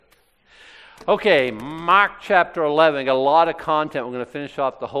Okay, Mark chapter 11. Got a lot of content. We're going to finish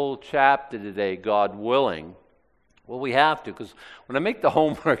off the whole chapter today, God willing. Well, we have to, because when I make the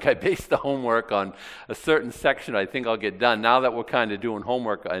homework, I base the homework on a certain section I think I'll get done. Now that we're kind of doing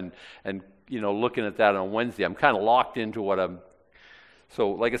homework and looking at that on Wednesday, I'm kind of locked into what I'm.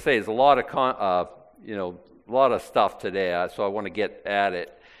 So, like I say, there's a lot of stuff today. So I want to get at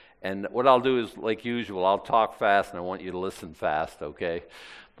it. And what I'll do is, like usual, I'll talk fast, and I want you to listen fast. Okay.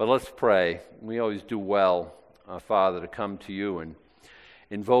 But let's pray. We always do well, Father, to come to you and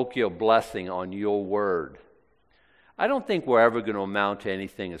invoke your blessing on your word. I don't think we're ever going to amount to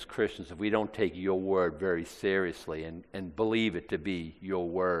anything as Christians if we don't take your word very seriously and believe it to be your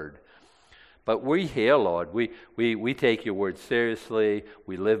word. But we here, Lord, we take your word seriously.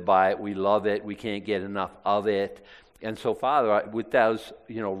 We live by it. We love it. We can't get enough of it. And so, Father, with those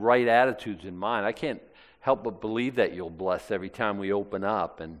right attitudes in mind, I can't help but believe that you'll bless every time we open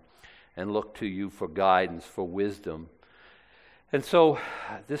up and look to you for guidance, for wisdom. And so,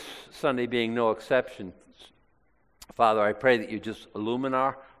 this Sunday being no exception, Father, I pray that you just illumine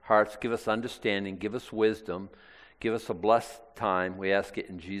our hearts, give us understanding, give us wisdom, give us a blessed time. We ask it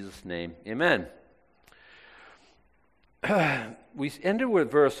in Jesus' name. Amen. We ended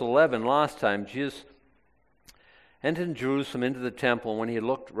with verse 11 last time. Jesus entered in Jerusalem into the temple, and when he had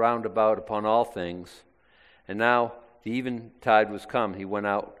looked round about upon all things, and now the eventide was come, he went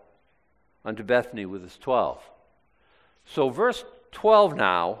out unto Bethany with his 12. So verse 12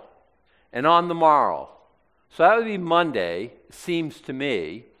 now, and on the morrow. So that would be Monday, seems to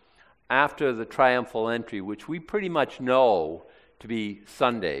me, after the triumphal entry, which we pretty much know to be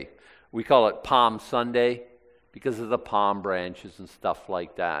Sunday. We call it Palm Sunday because of the palm branches and stuff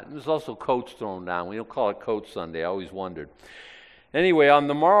like that. And there's also coats thrown down. We don't call it Coat Sunday. I always wondered. Anyway, on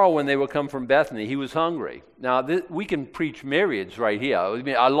the morrow when they would come from Bethany, he was hungry. Now, we can preach myriads right here. I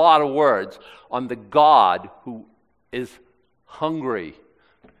mean, a lot of words on the God who is hungry.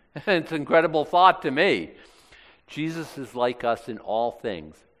 It's an incredible thought to me. Jesus is like us in all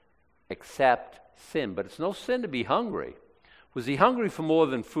things except sin. But it's no sin to be hungry. Was he hungry for more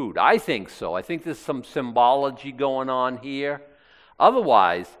than food? I think so. I think there's some symbology going on here.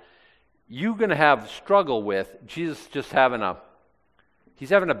 Otherwise, you're going to have struggle with Jesus just he's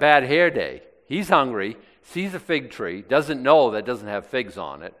having a bad hair day. He's hungry, sees a fig tree, doesn't know that doesn't have figs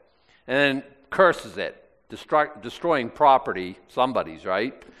on it, and then curses it, destroying property, somebody's,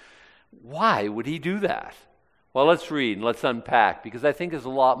 right? Why would he do that? Well, let's read and let's unpack, because I think there's a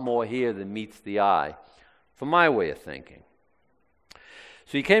lot more here than meets the eye, from my way of thinking.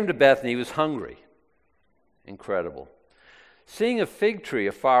 So he came to Bethany, he was hungry. Incredible. Seeing a fig tree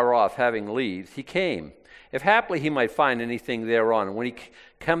afar off having leaves, he came, if haply he might find anything thereon. And when he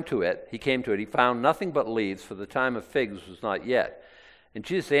came to it, he found nothing but leaves, for the time of figs was not yet. And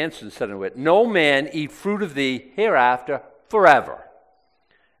Jesus answered and said unto it, No man eat fruit of thee hereafter forever.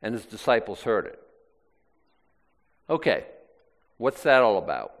 And his disciples heard it. Okay, what's that all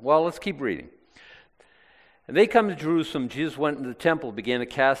about? Well, let's keep reading. And they come to Jerusalem. Jesus went into the temple, began to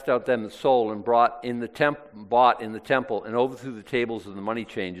cast out them that sold, and bought in the temple, and overthrew the tables of the money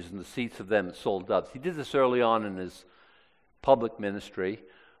changers and the seats of them that sold doves. He did this early on in his public ministry.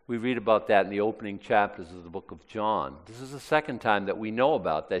 We read about that in the opening chapters of the book of John. This is the second time that we know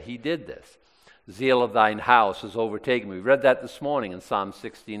about that he did this. The zeal of thine house has overtaken me. We read that this morning in Psalm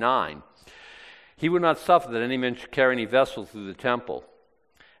 69. He would not suffer that any man should carry any vessel through the temple.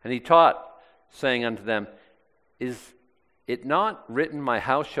 And he taught, saying unto them, Is it not written, My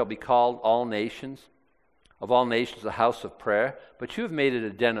house shall be called of all nations, a house of prayer? But you have made it a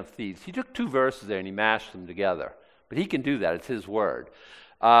den of thieves. He took two verses there and he mashed them together. But he can do that. It's his word.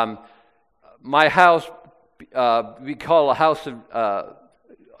 My house we call a house of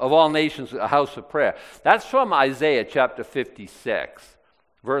all nations, a house of prayer. That's from Isaiah chapter 56,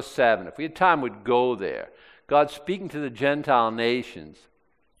 verse 7. If we had time, we'd go there. God speaking to the Gentile nations.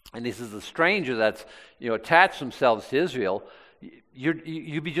 And he says, the stranger that's attached themselves to Israel,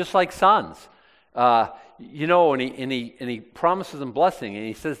 you'd be just like sons. And he promises them blessing, and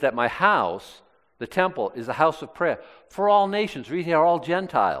he says that my house, the temple, is a house of prayer for all nations. Read here, all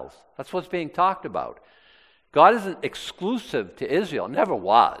Gentiles. That's what's being talked about. God isn't exclusive to Israel. Never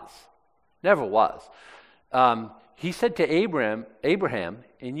was. Never was. He said to Abraham,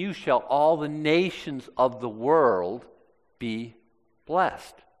 in you shall all the nations of the world be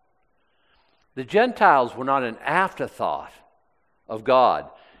blessed. The Gentiles were not an afterthought of God.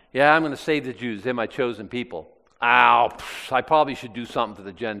 Yeah, I'm going to save the Jews. They're my chosen people. I probably should do something for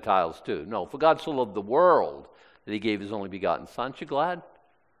the Gentiles too. No, for God so loved the world that he gave his only begotten Son. Aren't you glad?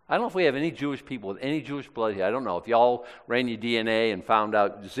 I don't know if we have any Jewish people with any Jewish blood here. I don't know. If y'all ran your DNA and found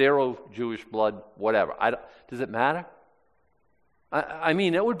out 0 Jewish blood, whatever. Does it matter? I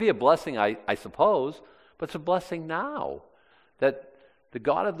mean, it would be a blessing, I suppose, but it's a blessing now that the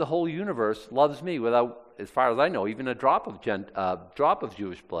God of the whole universe loves me without, as far as I know, even a drop of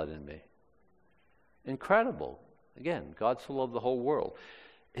Jewish blood in me. Incredible. Again, God so loved the whole world.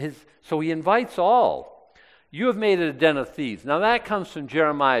 So he invites all. You have made it a den of thieves. Now that comes from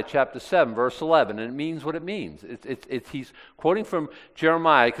Jeremiah chapter 7, verse 11, and it means what it means. He's quoting from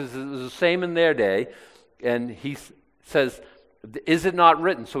Jeremiah because it was the same in their day, and he says, is it not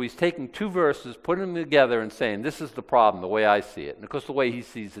written? So he's taking 2 verses, putting them together and saying, this is the problem, the way I see it. And of course the way he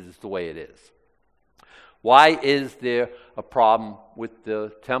sees it is the way it is. Why is there a problem with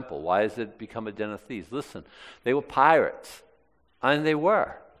the temple? Why has it become a den of thieves? Listen, they were pirates, and they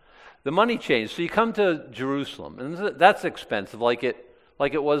were. The money changed. So you come to Jerusalem, and that's expensive, like it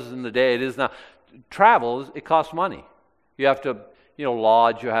was in the day it is now. Travel, it costs money. You have to,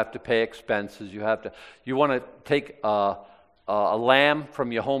 lodge. You have to pay expenses. You want to take a lamb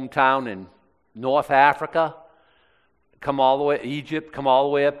from your hometown in North Africa, come all the way Egypt, come all the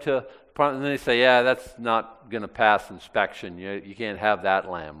way up to, and then they say, yeah, that's not going to pass inspection. You can't have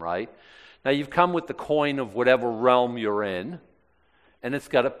that lamb, right? Now you've come with the coin of whatever realm you're in, and it's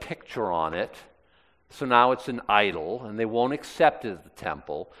got a picture on it. So now it's an idol, and they won't accept it at the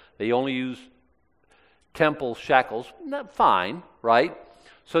temple. They only use temple shekels. Fine, right?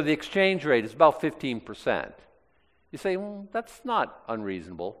 So the exchange rate is about 15%. You say, well, that's not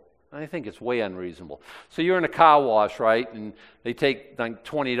unreasonable. I think it's way unreasonable. So you're in a car wash, right? And they take like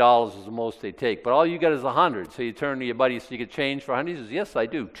 $20 is the most they take, but all you got is $100. So you turn to your buddy, so you get change for $100. He says, yes, I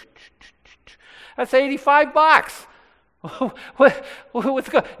do. That's $85.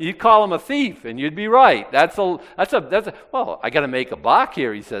 You'd call him a thief, and you'd be right. Well, I got to make a buck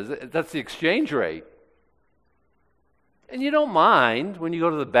here, he says. That's the exchange rate. And you don't mind when you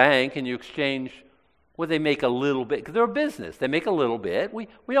go to the bank and you exchange where they make a little bit, because they're a business. They make a little bit. We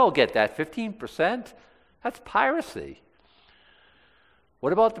all get that. 15%, that's piracy.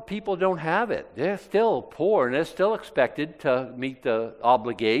 What about the people who don't have it? They're still poor, and they're still expected to meet the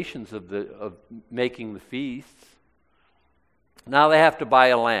obligations of making the feasts. Now they have to buy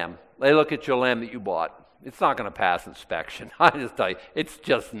a lamb. They look at your lamb that you bought. It's not going to pass inspection. I just tell you, it's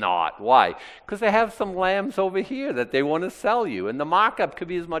just not. Why? Because they have some lambs over here that they want to sell you, and the markup could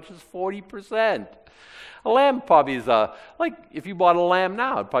be as much as 40%. A lamb probably is, like if you bought a lamb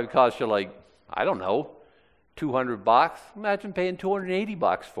now, it'd probably cost you like, I don't know, $200. Imagine paying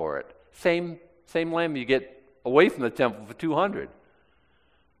 $280 for it. Same lamb you get away from the temple for $200.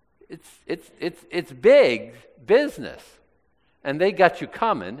 It's big business. And they got you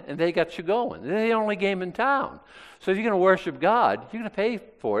coming, and they got you going. They're the only game in town. So if you're going to worship God, you're going to pay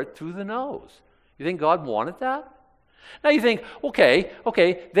for it through the nose. You think God wanted that? Now you think, okay,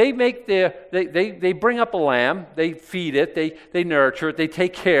 they make they bring up a lamb, they feed it, they nurture it, they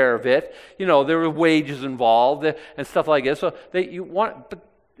take care of it. There are wages involved and stuff like this. So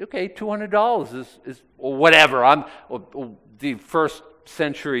 $200 is or whatever. The first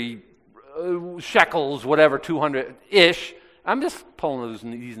century shekels, whatever, 200-ish. I'm just pulling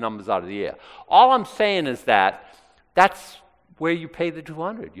these numbers out of the air. All I'm saying is that's where you pay the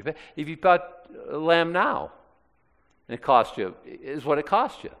 $200. If you bought a lamb now, and it costs you, is what it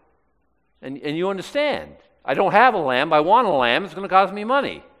costs you. And you understand. I don't have a lamb. I want a lamb. It's going to cost me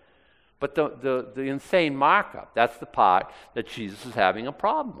money. But the insane markup, that's the part that Jesus is having a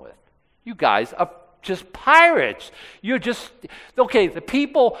problem with. You guys are just pirates. You're just, the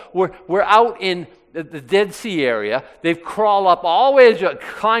people were out in the Dead Sea area. They've climbed up all the way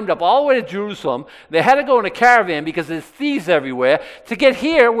to Jerusalem. They had to go in a caravan because there's thieves everywhere to get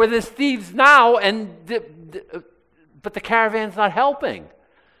here where there's thieves now, but the caravan's not helping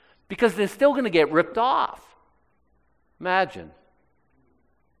because they're still going to get ripped off. Imagine.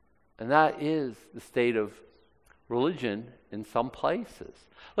 And that is the state of religion in some places.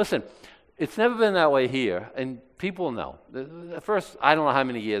 Listen, it's never been that way here, and people know. The first, I don't know how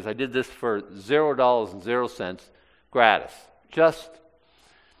many years, I did this for $0.00 gratis.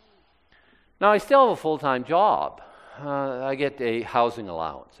 Now I still have a full-time job. I get a housing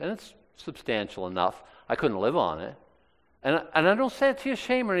allowance, and it's substantial enough. I couldn't live on it. And I don't say it to your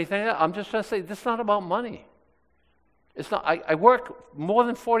shame or anything. I'm just trying to say this is not about money. It's not. I work more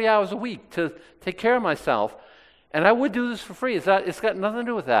than 40 hours a week to take care of myself, and I would do this for free. It's got nothing to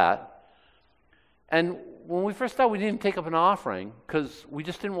do with that. And when we first started, we didn't take up an offering because we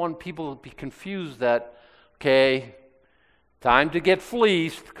just didn't want people to be confused that, okay, time to get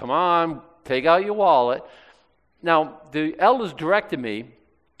fleeced. Come on, take out your wallet. Now, the elders directed me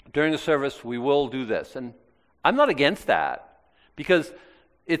during the service, we will do this. And I'm not against that because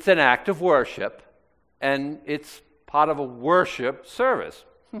it's an act of worship and it's part of a worship service.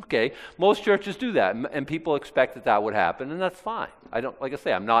 Okay, most churches do that, and people expect that that would happen, and that's fine. I don't, like I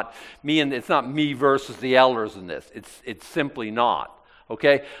say, I'm not me, and it's not me versus the elders in this. It's simply not.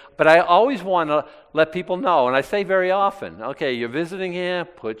 Okay, but I always want to let people know, and I say very often, okay, you're visiting here,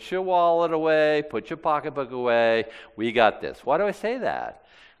 put your wallet away, put your pocketbook away. We got this. Why do I say that?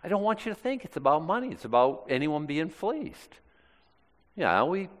 I don't want you to think it's about money. It's about anyone being fleeced.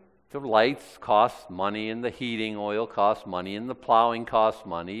 Yeah, the lights cost money, and the heating oil costs money, and the plowing costs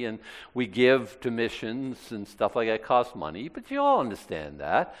money, and we give to missions and stuff like that costs money, but you all understand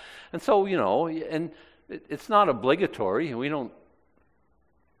that. And so, and it's not obligatory, and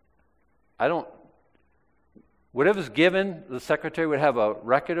whatever's given, the secretary would have a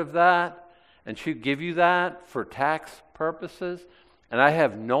record of that, and she'd give you that for tax purposes, and I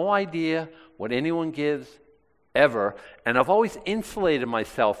have no idea what anyone gives ever, and I've always insulated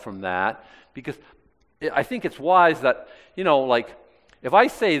myself from that because I think it's wise that, like if I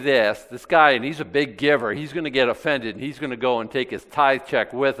say this guy, and he's a big giver, he's going to get offended, and he's going to go and take his tithe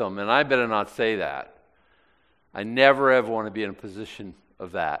check with him, and I better not say that. I never ever want to be in a position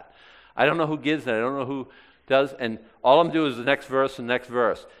of that. I don't know who gives it, I don't know who does, and all I'm doing is the next verse and next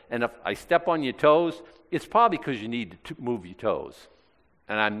verse. And if I step on your toes, it's probably because you need to move your toes.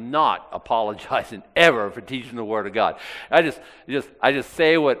 And I'm not apologizing ever for teaching the Word of God. I just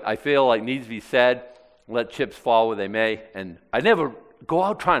say what I feel like needs to be said, let chips fall where they may, and I never go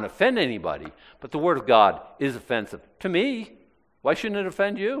out trying to offend anybody. But the Word of God is offensive to me. Why shouldn't it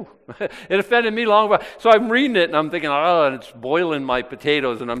offend you? It offended me long ago. So I'm reading it and I'm thinking, and it's boiling my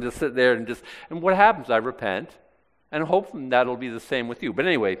potatoes, and I'm just sitting there and what happens? I repent, and I'm hoping that'll be the same with you. But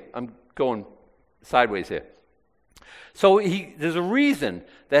anyway, I'm going sideways here. So there's a reason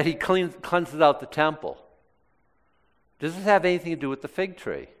that he cleanses out the temple. Does this have anything to do with the fig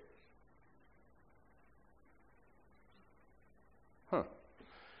tree?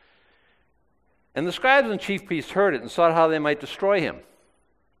 And the scribes and chief priests heard it and sought how they might destroy him.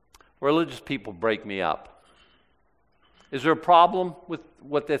 Religious people break me up. Is there a problem with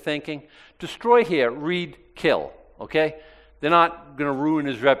what they're thinking? Destroy here, read kill, okay? They're not going to ruin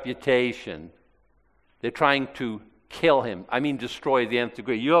his reputation. They're trying to kill him. I mean destroy the nth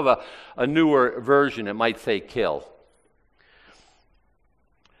degree. You have a newer version, it might say kill.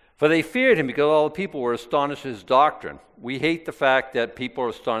 For they feared him because all the people were astonished at his doctrine. We hate the fact that people are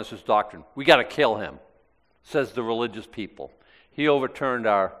astonished at his doctrine. We got to kill him, says the religious people. He overturned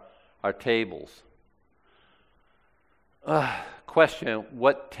our tables. Question,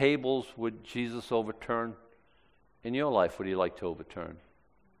 what tables would Jesus overturn in your life? Would he like to overturn?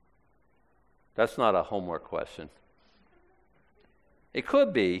 That's not a homework question. It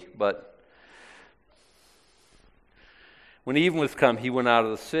could be, but when even was come, he went out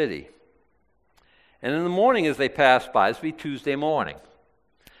of the city. And in the morning as they passed by, this would be Tuesday morning,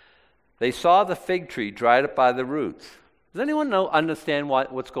 they saw the fig tree dried up by the roots. Does anyone understand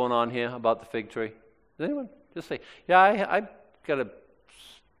what's going on here about the fig tree? Does anyone just say, yeah, I got a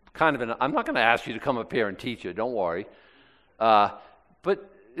kind of I'm not going to ask you to come up here and teach it, don't worry. But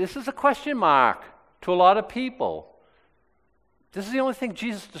this is a question mark to a lot of people. This is the only thing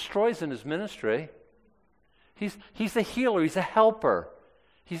Jesus destroys in his ministry. He's a healer. He's a helper.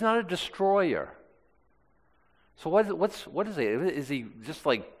 He's not a destroyer. So what is he? Is he just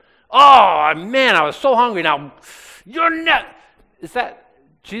like, oh man, I was so hungry now. You're not. Is that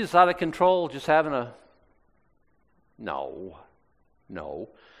Jesus out of control? Just having a? No.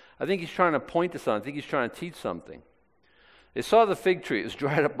 I think he's trying to point to something. I think he's trying to teach something. They saw the fig tree, it was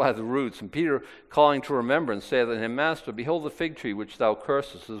dried up by the roots, and Peter, calling to remembrance, said unto him, Master, behold the fig tree which thou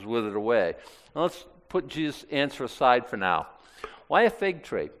cursest is withered away. Now let's put Jesus' answer aside for now. Why a fig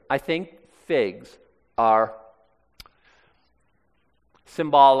tree? I think figs are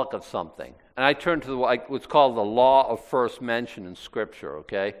symbolic of something. And I turn to what's called the law of first mention in Scripture,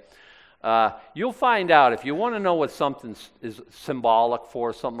 okay? You'll find out, if you want to know what something is symbolic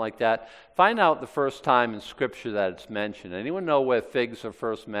for, something like that, find out the first time in Scripture that it's mentioned. Anyone know where figs are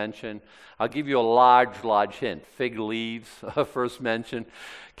first mentioned? I'll give you a large hint. Fig leaves are first mentioned.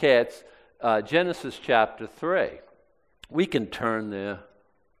 Okay, it's Genesis chapter 3. We can turn there.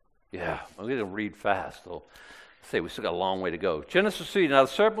 Yeah, I'm going to read fast, though. Say, we still got a long way to go. Genesis 3, now the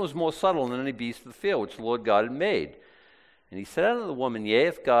serpent was more subtle than any beast of the field, which the Lord God had made. And he said unto the woman, Yea,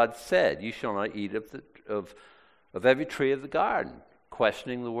 if God said, You shall not eat of every tree of the garden,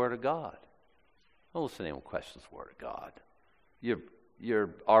 questioning the word of God. Don't listen to anyone who questions the word of God. You're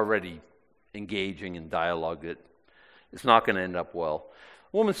already engaging in dialogue that it's not going to end up well.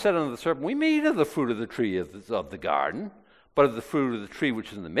 The woman said unto the serpent, We may eat of the fruit of the tree of the garden, but of the fruit of the tree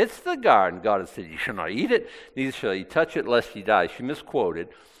which is in the midst of the garden, God has said, You shall not eat it, neither shall ye touch it, lest ye die. She misquoted,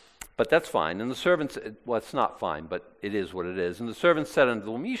 but that's fine. And the servant said, well, it's not fine, but it is what it is. And the servant said unto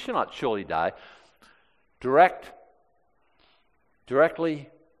the woman, You shall not surely die. Directly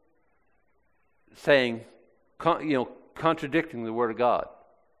saying, contradicting the Word of God.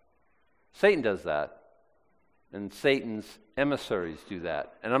 Satan does that. And Satan's emissaries do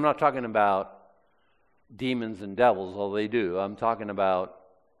that. And I'm not talking about demons and devils, although they do. I'm talking about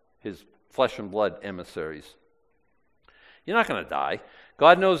his flesh and blood emissaries. You're not going to die.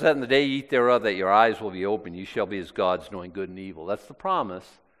 God knows that in the day you eat thereof, that your eyes will be open. You shall be as gods, knowing good and evil. That's the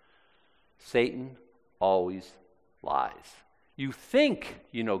promise. Satan always lies. You think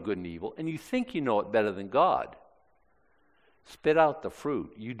you know good and evil, and you think you know it better than God. Spit out the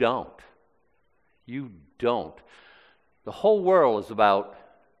fruit. You don't. You don't. The whole world is about,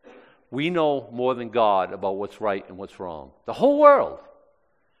 we know more than God about what's right and what's wrong. The whole world.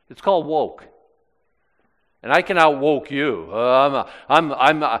 It's called woke. And I can out-woke you. I'm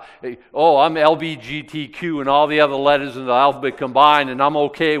LBGTQ and all the other letters in the alphabet combined, and I'm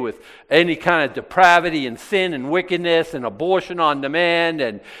okay with any kind of depravity and sin and wickedness and abortion on demand,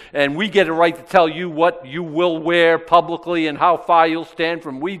 and we get a right to tell you what you will wear publicly and how far you'll stand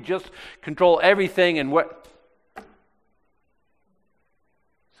from. We just control everything and what.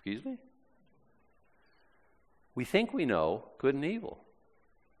 Excuse me? We think we know good and evil.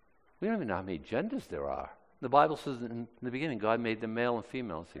 We don't even know how many genders there are. The Bible says in the beginning, God made them male and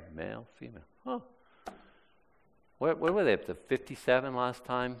female. See, male, female. Huh. Where were they up to 57 last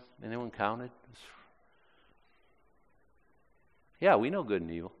time? Anyone counted? Yeah, we know good and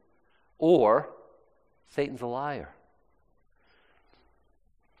evil. Or Satan's a liar.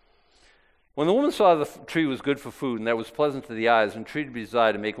 When the woman saw the tree was good for food, and that was pleasant to the eyes, and tree to be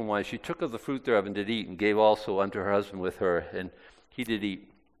desired to make one wise, she took of the fruit thereof and did eat, and gave also unto her husband with her, and he did eat.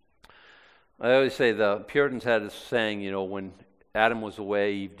 I always say the Puritans had this saying, when Adam was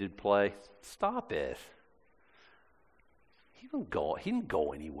away, Eve did play. Stop it. He didn't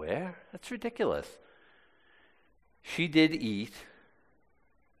go anywhere. That's ridiculous. She did eat.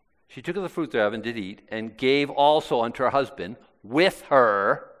 She took of the fruit thereof and did eat, and gave also unto her husband with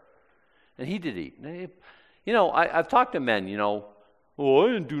her, and he did eat. I've talked to men, I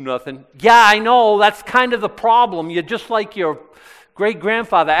didn't do nothing. Yeah, I know, that's kind of the problem. You're just like your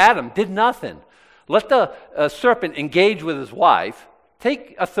great-grandfather Adam, did nothing. Let the serpent engage with his wife.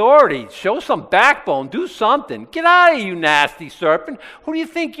 Take authority. Show some backbone. Do something. Get out of here, you nasty serpent. Who do you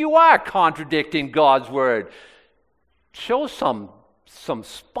think you are, contradicting God's word? Show some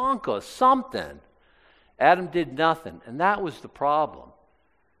spunk or something. Adam did nothing, and that was the problem.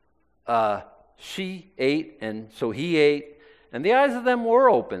 She ate, and so he ate, and the eyes of them were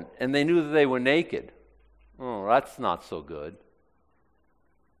open, and they knew that they were naked. Oh, that's not so good.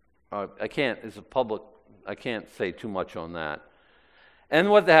 I can't say too much on that. And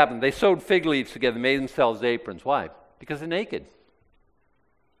what happened? They sewed fig leaves together, made themselves aprons. Why? Because they're naked.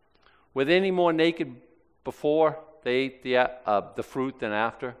 Were they any more naked before they ate the fruit than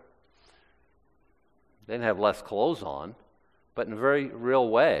after? They didn't have less clothes on, but in a very real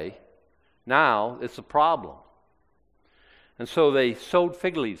way, now it's a problem. And so they sewed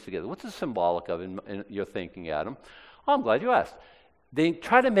fig leaves together. What's it symbolic of in your thinking, Adam? Oh, I'm glad you asked. They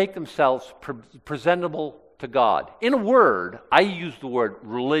try to make themselves presentable to God. In a word, I use the word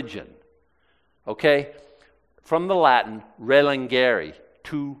religion. Okay? From the Latin, relingere,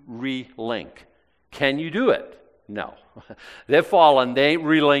 to relink. Can you do it? No. They're fallen. They ain't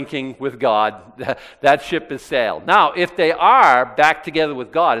relinking with God. That ship has sailed. Now, if they are back together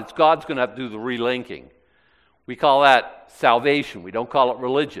with God, it's God's going to have to do the relinking. We call that salvation. We don't call it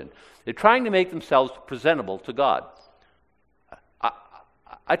religion. They're trying to make themselves presentable to God.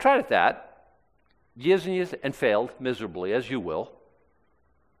 I tried at that years and years and failed miserably, as you will.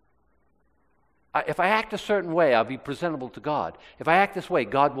 If I act a certain way, I'll be presentable to God. If I act this way,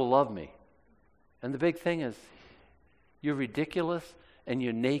 God will love me. And the big thing is, you're ridiculous, and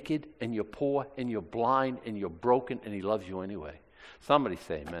you're naked, and you're poor, and you're blind, and you're broken, and he loves you anyway. Somebody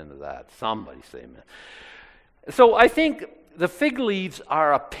say amen to that. Somebody say amen. So I think the fig leaves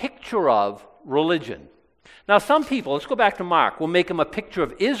are a picture of religion. Now, some people, let's go back to Mark, will make him a picture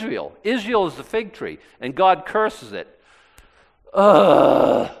of Israel. Israel is the fig tree, and God curses it.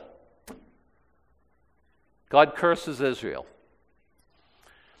 God curses Israel.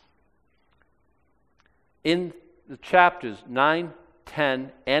 In the chapters 9,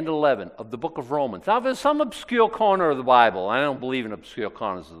 10, and 11 of the book of Romans. Now, there's some obscure corner of the Bible. I don't believe in obscure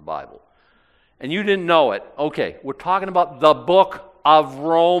corners of the Bible. And you didn't know it. Okay, we're talking about the book of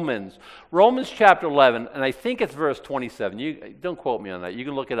Romans. Romans chapter 11, and I think it's verse 27. You don't quote me on that. You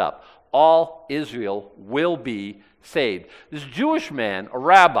can look it up. All Israel will be saved. This Jewish man, a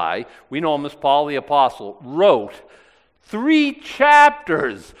rabbi, we know him as Paul the Apostle, wrote 3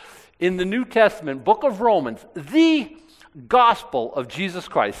 chapters in the New Testament, book of Romans, the gospel of Jesus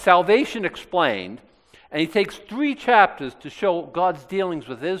Christ, salvation explained, and he takes 3 chapters to show God's dealings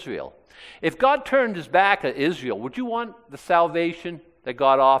with Israel. If God turned his back at Israel, would you want the salvation that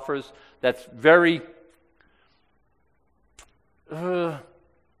God offers that's very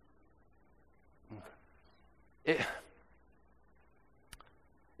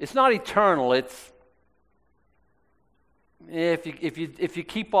it's not eternal. It's if you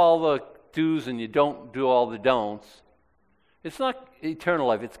keep all the do's and you don't do all the don'ts, it's not eternal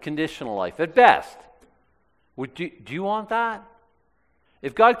life. It's conditional life at best. Do you want that?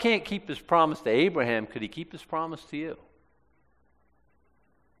 If God can't keep his promise to Abraham, could he keep his promise to you?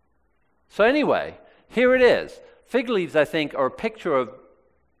 So anyway, here it is. Fig leaves, I think, are a picture of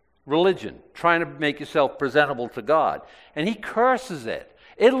religion, trying to make yourself presentable to God. And he curses it.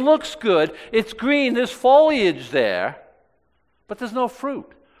 It looks good. It's green. There's foliage there. But there's no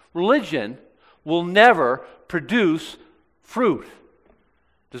fruit. Religion will never produce fruit.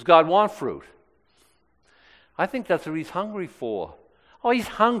 Does God want fruit? I think that's what he's hungry for. Oh, he's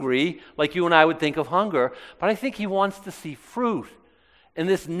hungry like you and I would think of hunger, but I think he wants to see fruit in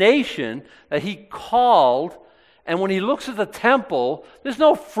this nation that he called. And when he looks at the temple, there's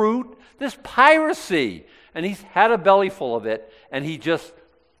no fruit, there's piracy. And he's had a belly full of it, and he just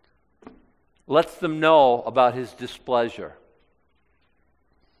lets them know about his displeasure.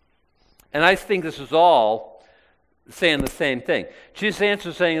 And I think this is all saying the same thing. Jesus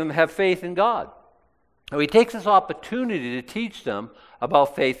answers saying, have faith in God. So he takes this opportunity to teach them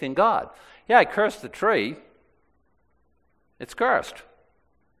about faith in God. Yeah, I cursed the tree. It's cursed.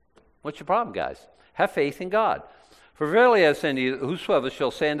 What's your problem, guys? Have faith in God. For verily I say unto you, whosoever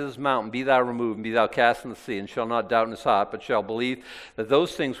shall say unto this mountain, be thou removed, and be thou cast in the sea, and shall not doubt in his heart, but shall believe that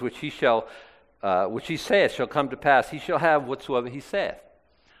those things which he saith shall come to pass, he shall have whatsoever he saith.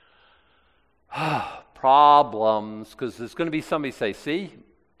 Problems, because there's going to be somebody say, see,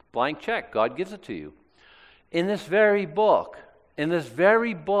 blank check, God gives it to you. In this very book,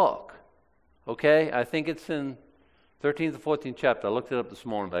 okay, I think it's in 13th or 14th chapter. I looked it up this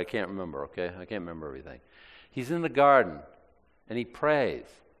morning, but I can't remember, okay? I can't remember everything. He's in the garden, and he prays,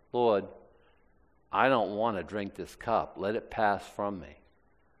 Lord, I don't want to drink this cup. Let it pass from me.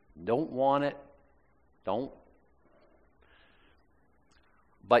 Don't want it. Don't.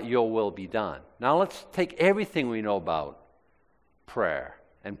 But your will be done. Now let's take everything we know about prayer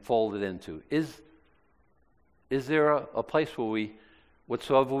and fold it into. Is there a place where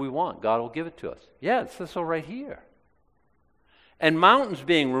whatsoever we want, God will give it to us? Yeah, it says so right here. And mountains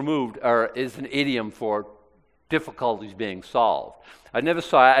being removed is an idiom for difficulties being solved. I never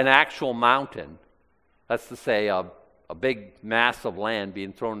saw an actual mountain, that's to say a big mass of land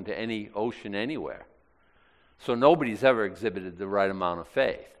being thrown into any ocean anywhere. So nobody's ever exhibited the right amount of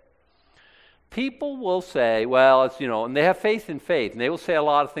faith. People will say, well, it's, and they have faith in faith, and they will say a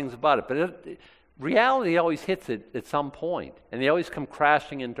lot of things about it, but reality always hits it at some point, and they always come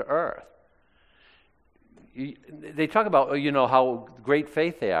crashing into earth. They talk about, how great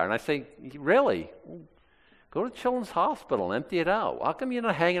faith they are, and I say, really? Go to Children's Hospital and empty it out. How come you're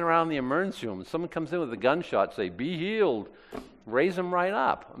not hanging around the emergency room and someone comes in with a gunshot, say, be healed, raise them right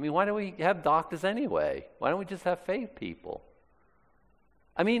up? I mean, why do we have doctors anyway? Why don't we just have faith people?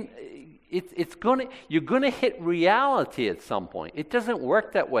 I mean, you're going to hit reality at some point. It doesn't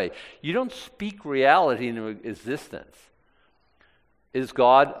work that way. You don't speak reality into existence. Is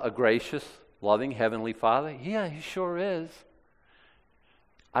God a gracious, loving Heavenly Father? Yeah, he sure is.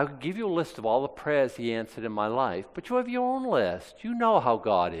 I would give you a list of all the prayers he answered in my life, but you have your own list. You know how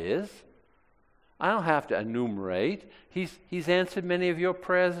God is. I don't have to enumerate. He's answered many of your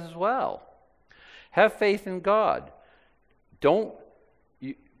prayers as well. Have faith in God.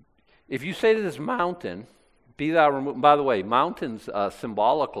 If you say to this mountain, be thou removed. By the way, mountains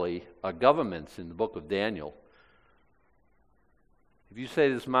symbolically are governments in the book of Daniel. If you say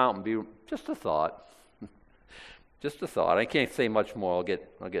to this mountain, be just a thought. Just a thought. I can't say much more.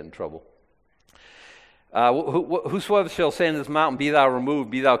 I'll get in trouble. Whosoever shall say unto this mountain, be thou removed,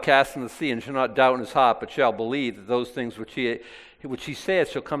 be thou cast in the sea, and shall not doubt in his heart, but shall believe that those things which he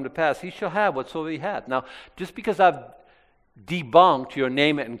saith shall come to pass, he shall have whatsoever he hath. Now, just because I've debunked your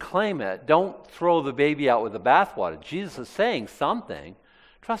name it and claim it, don't throw the baby out with the bathwater. Jesus is saying something.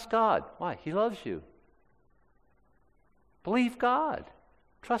 Trust God. Why? He loves you. Believe God.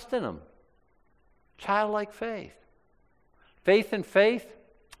 Trust in him. Childlike faith. Faith in faith?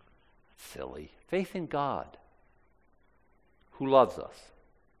 Silly. Faith in God, who loves us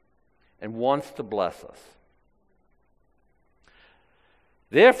and wants to bless us.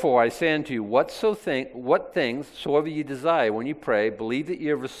 Therefore, I say unto you, what things soever you desire when you pray, believe that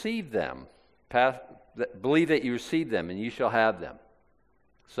you have received them. Believe that you receive them, and you shall have them.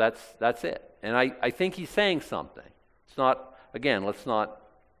 So that's it. And I think he's saying something. It's not, again, let's not.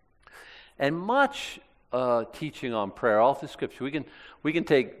 And much teaching on prayer, all through Scripture. We can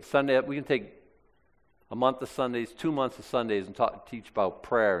take Sunday. We can take a month of Sundays, 2 months of Sundays, and teach about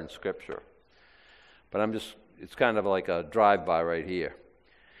prayer in Scripture. But it's kind of like a drive-by right here.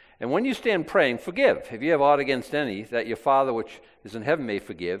 And when you stand praying, forgive. If you have aught against any, that your Father which is in heaven may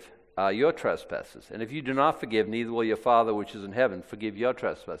forgive your trespasses. And if you do not forgive, neither will your Father which is in heaven forgive your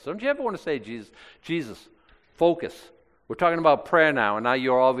trespasses. Don't you ever want to say, Jesus, focus. We're talking about prayer now, and now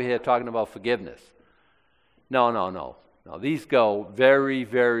you're over here talking about forgiveness. No. These go very,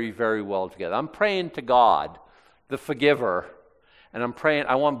 very, very well together. I'm praying to God, the forgiver, and I'm praying,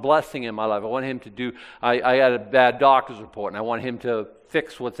 I want blessing in my life. I want him to do, I had a bad doctor's report, and I want him to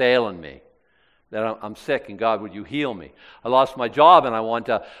fix what's ailing me. That I'm sick, and God, would you heal me? I lost my job, and I want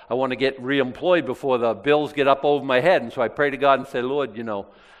to get reemployed before the bills get up over my head. And so I pray to God and say, Lord,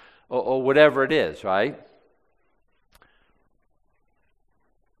 or whatever it is, right?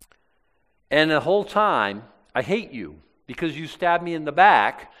 And the whole time, I hate you because you stabbed me in the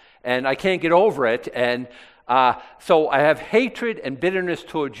back, and I can't get over it. And so I have hatred and bitterness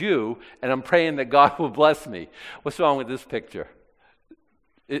towards you, and I'm praying that God will bless me. What's wrong with this picture?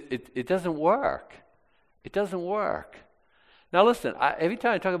 It doesn't work. It doesn't work. Now listen, every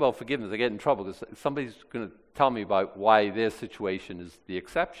time I talk about forgiveness, I get in trouble because somebody's going to tell me about why their situation is the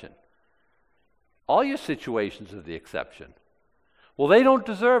exception. All your situations are the exception. Well, they don't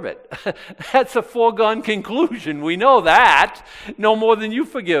deserve it. That's a foregone conclusion. We know that. No more than you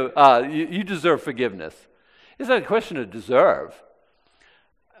forgive. You deserve forgiveness. It's not a question of deserve.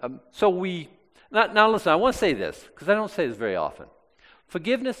 Now listen, I want to say this, because I don't say this very often.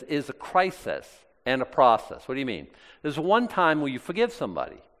 Forgiveness is a crisis and a process. What do you mean? There's one time where you forgive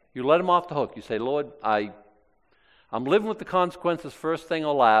somebody. You let them off the hook. You say, Lord, I'm living with the consequences first thing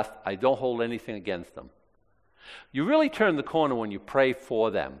or last. I don't hold anything against them. You really turn the corner when you pray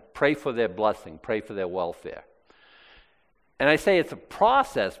for them, pray for their blessing, pray for their welfare. And I say it's a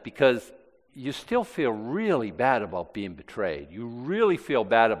process because you still feel really bad about being betrayed. You really feel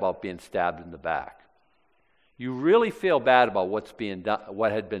bad about being stabbed in the back. You really feel bad about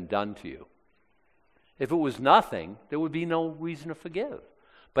what had been done to you. If it was nothing, there would be no reason to forgive.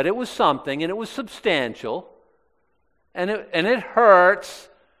 But it was something, and it was substantial, and it hurts,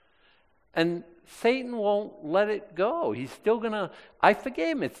 and Satan won't let it go. He's still going to, I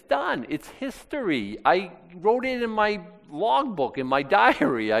forgave him. It's done. It's history. I wrote it in my logbook, in my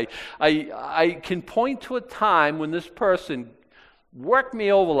diary. I can point to a time when this person worked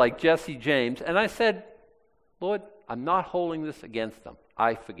me over like Jesse James, and I said, Lord, I'm not holding this against them.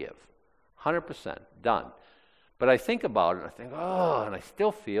 I forgive. 100%. Done. But I think about it, and I think, and I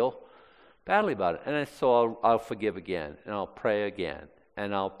still feel badly about it. And so I'll forgive again, and I'll pray again,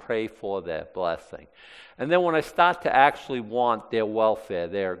 and I'll pray for their blessing. And then when I start to actually want their welfare,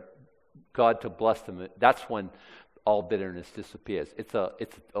 their God to bless them, that's when all bitterness disappears. It's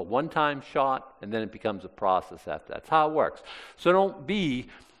a one-time shot, and then it becomes a process after that. That's how it works. So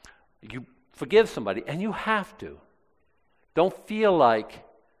you forgive somebody, and you have to. Don't feel like,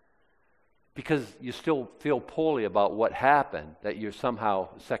 because you still feel poorly about what happened, that you're somehow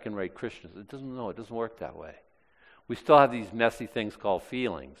second-rate Christians. It doesn't work that way. We still have these messy things called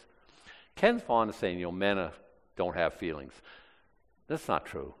feelings. Ken's fond of saying, men don't have feelings. That's not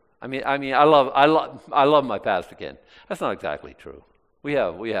true. I mean, I love my pastor Ken. That's not exactly true. We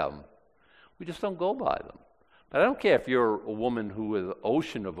have them. We just don't go by them. But I don't care if you're a woman who is an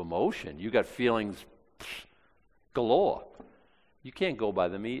ocean of emotion. You got feelings galore. You can't go by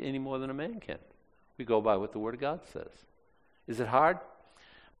them any more than a man can. We go by what the Word of God says. Is it hard?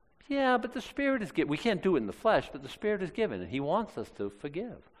 Yeah, but the Spirit is given. We can't do it in the flesh, but the Spirit is given, and He wants us to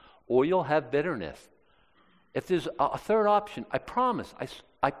forgive. Or you'll have bitterness. If there's a third option, I promise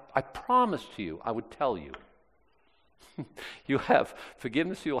to you, I would tell you. You have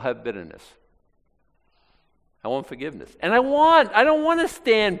forgiveness, you'll have bitterness. I want forgiveness. And I don't want to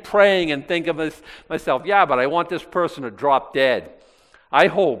stand praying and think of myself, but I want this person to drop dead. I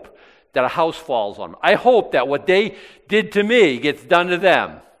hope that a house falls on them. I hope that what they did to me gets done to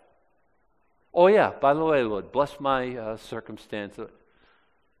them. Oh yeah, by the way, Lord, bless my circumstance.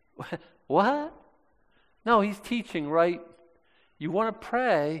 What? No, he's teaching, right? You want to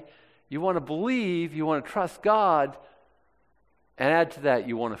pray, you want to believe, you want to trust God, And add to that,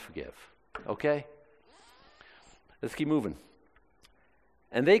 you want to forgive. Okay? Let's keep moving.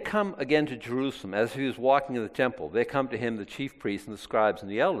 And they come again to Jerusalem, as he was walking in the temple. They come to him, the chief priests and the scribes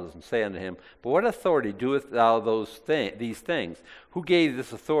and the elders, and say unto him, But what authority doest thou these things? Who gave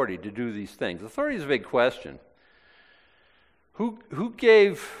this authority to do these things? Authority is a big question. Who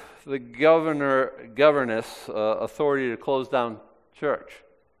gave the governess authority to close down church?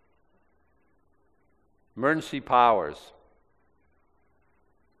 Emergency powers.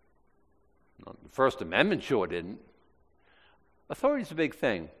 The First Amendment sure didn't. Authority is a big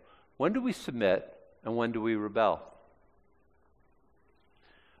thing. When do we submit and when do we rebel?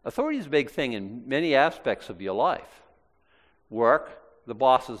 Authority is a big thing in many aspects of your life. Work, the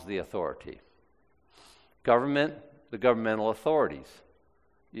boss is the authority. Government, the governmental authorities.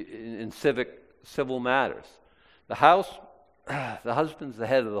 In civil matters. The house, the husband's the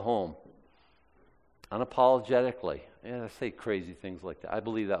head of the home. Unapologetically. Yeah, I say crazy things like that. I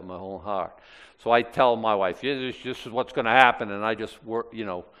believe that in my whole heart. So I tell my wife, this is what's going to happen, and I just work,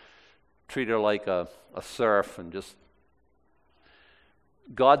 treat her like a serf, and just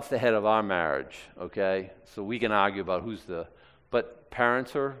God's the head of our marriage, okay? So we can argue about but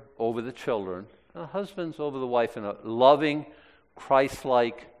parents are over the children, and husbands over the wife in a loving,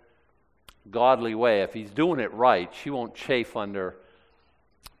 Christ-like, godly way. If he's doing it right, she won't chafe under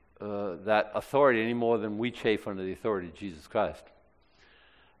that authority any more than we chafe under the authority of Jesus Christ.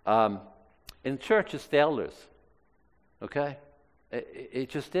 In church, it's the elders, okay? It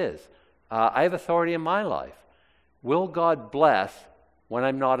just is. I have authority in my life. Will God bless when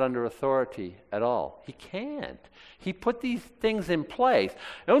I'm not under authority at all? He can't. He put these things in place.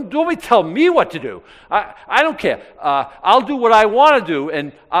 Don't tell me what to do. I don't care. I'll do what I want to do,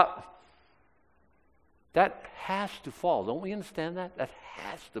 and that has to fall. Don't we understand that? That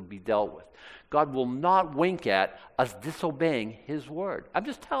has to be dealt with. God will not wink at us disobeying his word. I'm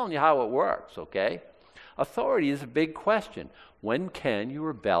just telling you how it works, okay? Authority is a big question. When can you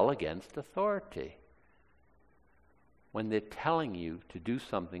rebel against authority? When they're telling you to do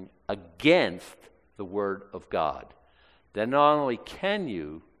something against the word of God. Then not only can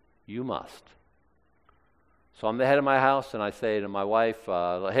you must. So I'm the head of my house, and I say to my wife,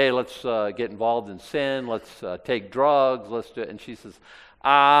 hey, let's get involved in sin. Let's take drugs. Let's do it. And she says,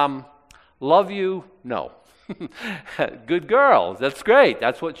 love you? No. Good girl. That's great.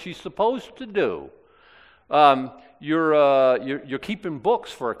 That's what she's supposed to do. You're keeping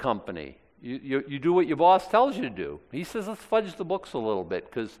books for a company. You do what your boss tells you to do. He says, let's fudge the books a little bit,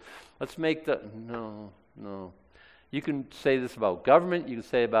 because let's make no. You can say this about government. You can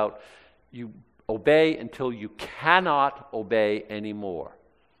say about you obey until you cannot obey anymore.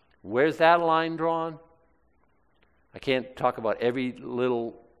 Where's that line drawn? I can't talk about every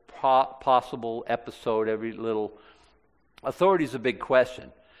little possible episode, every little... Authority is a big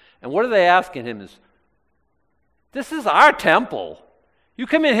question. And what are they asking him is, this is our temple. You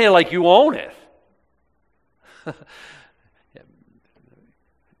come in here like you own it.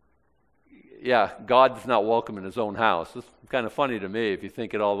 Yeah, God's not welcome in his own house. It's kind of funny to me if you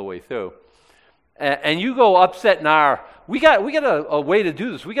think it all the way through. And you go upset in we got a way to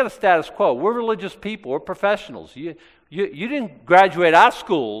do this. We got a status quo. We're religious people. We're professionals. You didn't graduate our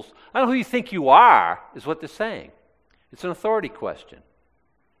schools. I don't know who you think you are, is what they're saying. It's an authority question.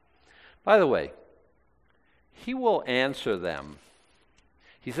 By the way, he will answer them.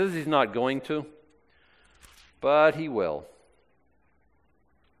 He says he's not going to, but he will.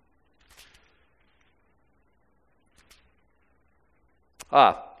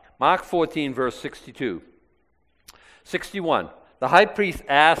 Mark 14, verse 62. 61. The high priest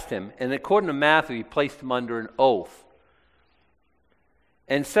asked him, and according to Matthew, he placed him under an oath,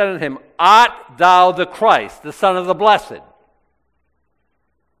 and said unto him, Art thou the Christ, the Son of the Blessed?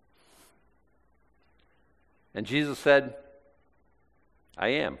 And Jesus said, I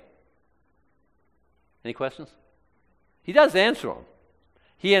am. Any questions? He does answer them.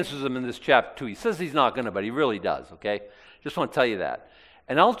 He answers them in this chapter 2. He says he's not going to, but he really does, okay? Just want to tell you that.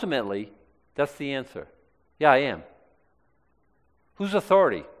 And ultimately, that's the answer. Yeah, I am. Whose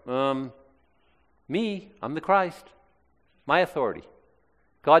authority? Me. I'm the Christ. My authority.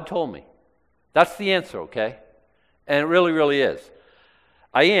 God told me. That's the answer, okay? And it really, really is.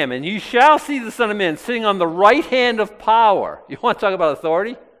 I am. And you shall see the Son of Man sitting on the right hand of power. You want to talk about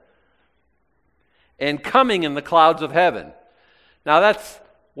authority? And coming in the clouds of heaven. Now that's,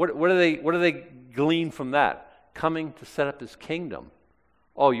 what do they glean from that? Coming to set up his kingdom.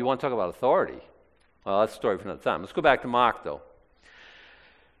 Oh, you want to talk about authority? Well, that's a story for another time. Let's go back to Mark, though.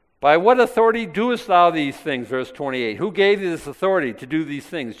 By what authority doest thou these things? Verse 28. Who gave thee this authority to do these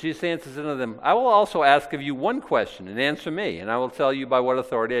things? Jesus answers unto them, I will also ask of you one question, and answer me, and I will tell you by what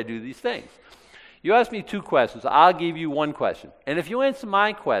authority I do these things. You ask me two questions, I'll give you one question. And if you answer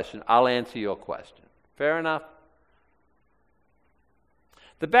my question, I'll answer your question. Fair enough?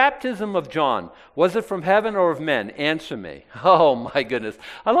 The baptism of John, was it from heaven or of men? Answer me. Oh my goodness.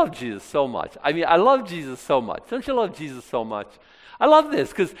 I love Jesus so much. I mean, I love Jesus so much. Don't you love Jesus so much? I love this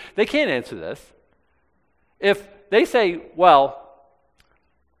because they can't answer this. If they say, well,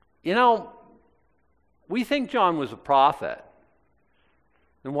 you know, we think John was a prophet,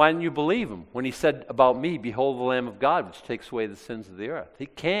 then why didn't you believe him when he said about me, behold the Lamb of God, which takes away the sins of the earth? He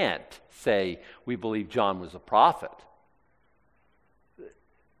can't say we believe John was a prophet.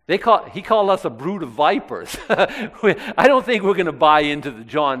 He called us a brood of vipers. I don't think we're going to buy into the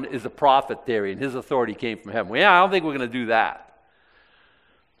John is a prophet theory and his authority came from heaven. I don't think we're going to do that.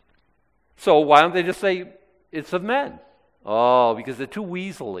 So why don't they just say it's of men? Oh, because they're too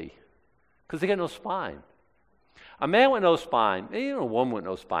weaselly. Because they got no spine. A man with no spine, even a woman with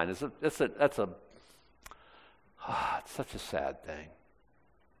no spine, it's such a sad thing.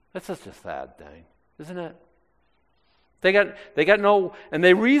 That's such a sad thing, isn't it? They got no, and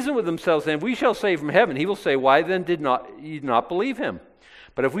they reason with themselves, saying, if we shall say from heaven, he will say, why then did ye not believe him?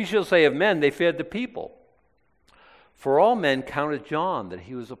 But if we shall say of men, they feared the people. For all men counted John that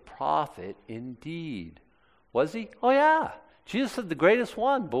he was a prophet indeed. Was he? Oh yeah. Jesus said the greatest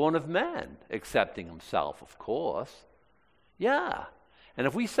one, born of men, accepting himself, of course. Yeah. And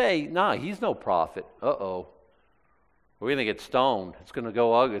if we say, no, he's no prophet, we're going to get stoned. It's going to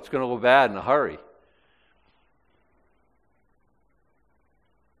go ugly. It's going to go bad in a hurry.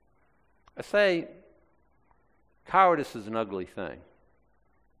 I say, cowardice is an ugly thing.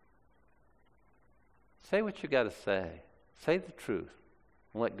 Say what you got to say. Say the truth.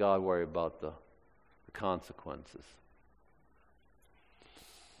 And let God worry about the consequences.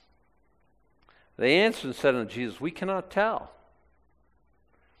 They answered and said unto Jesus, we cannot tell.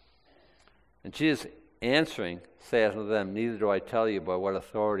 And Jesus answering saith unto them, neither do I tell you by what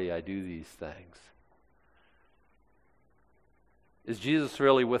authority I do these things. Is Jesus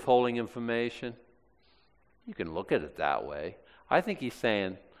really withholding information? You can look at it that way. I think he's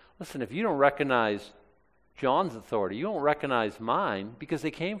saying, listen, if you don't recognize John's authority, you don't recognize mine because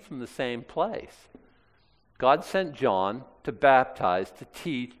they came from the same place. God sent John to baptize, to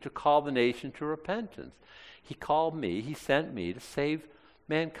teach, to call the nation to repentance. He called me, he sent me to save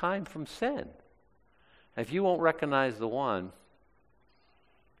mankind from sin. And if you won't recognize the one,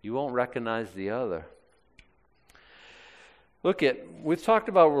 you won't recognize the other. We've talked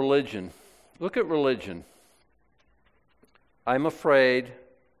about religion. Look at religion. I'm afraid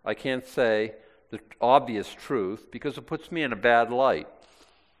I can't say the obvious truth because it puts me in a bad light.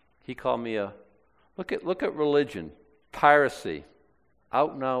 He called me look at religion, piracy,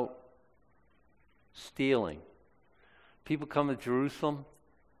 out and out stealing. People come to Jerusalem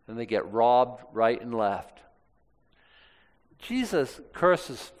and they get robbed right and left. Jesus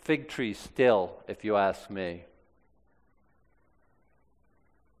curses fig trees still, if you ask me.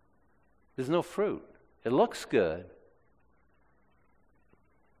 There's no fruit. It looks good.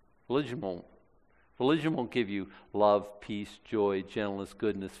 Religion won't give you love, peace, joy, gentleness,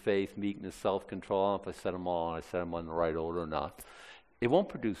 goodness, faith, meekness, self-control. I don't know if I said them all, I said them in the right order or not. It won't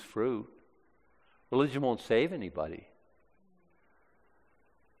produce fruit. Religion won't save anybody.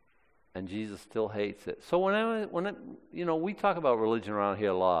 And Jesus still hates it. So we talk about religion around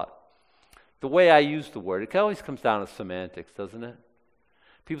here a lot. The way I use the word, it always comes down to semantics, doesn't it?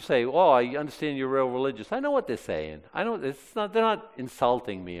 People say, I understand you're real religious. I know what they're saying. They're not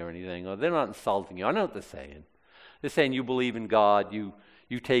insulting me or anything, or they're not insulting you. I know what they're saying. They're saying you believe in God, you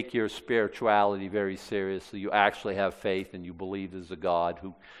take your spirituality very seriously, you actually have faith, and you believe there's a God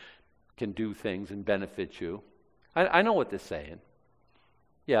who can do things and benefit you. I know what they're saying.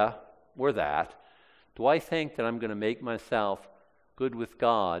 Yeah, we're that. Do I think that I'm going to make myself good with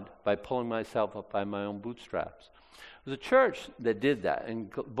God by pulling myself up by my own bootstraps? There's a church that did that. In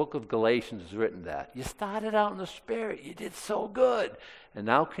the book of Galatians is written that. You started out in the Spirit. You did so good. And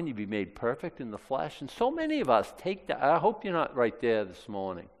now can you be made perfect in the flesh? And so many of us take that. I hope you're not right there this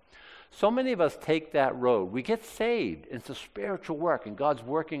morning. So many of us take that road. We get saved. It's a spiritual work, and God's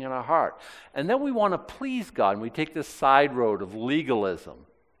working in our heart. And then we want to please God, and we take this side road of legalism.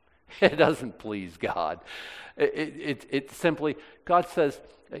 It doesn't please God. It simply, God says,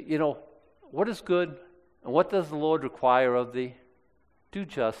 what is good? And what does the Lord require of thee? Do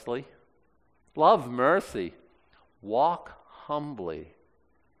justly, love mercy, walk humbly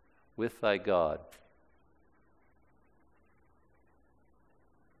with thy God.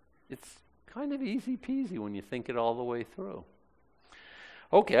 it's kind of easy peasy when you think it all the way through.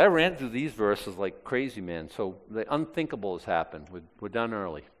 Okay, I ran through these verses like crazy, man. So the unthinkable has happened. We're done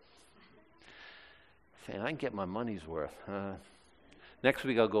early. Saying I can get my money's worth. Next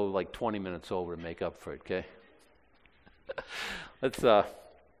week I'll go like 20 minutes over to make up for it, okay? Let's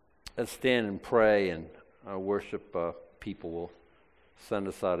stand and pray, and our worship people will send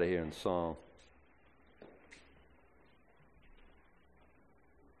us out of here in song.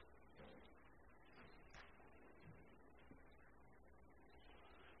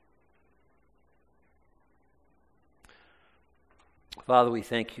 Father, we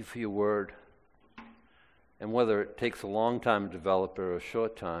thank you for your word. And whether it takes a long time to develop it or a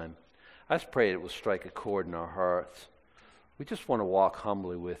short time, I just pray it will strike a chord in our hearts. We just want to walk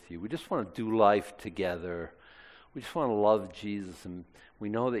humbly with you. We just want to do life together. We just want to love Jesus, and we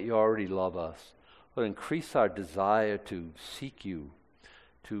know that you already love us. Lord, increase our desire to seek you,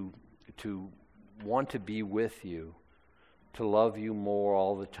 to want to be with you, to love you more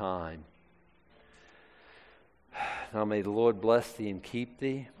all the time. Now may the Lord bless thee and keep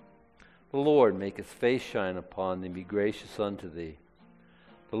thee. The Lord make his face shine upon thee and be gracious unto thee.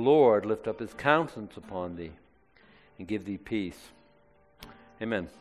 The Lord lift up his countenance upon thee and give thee peace. Amen.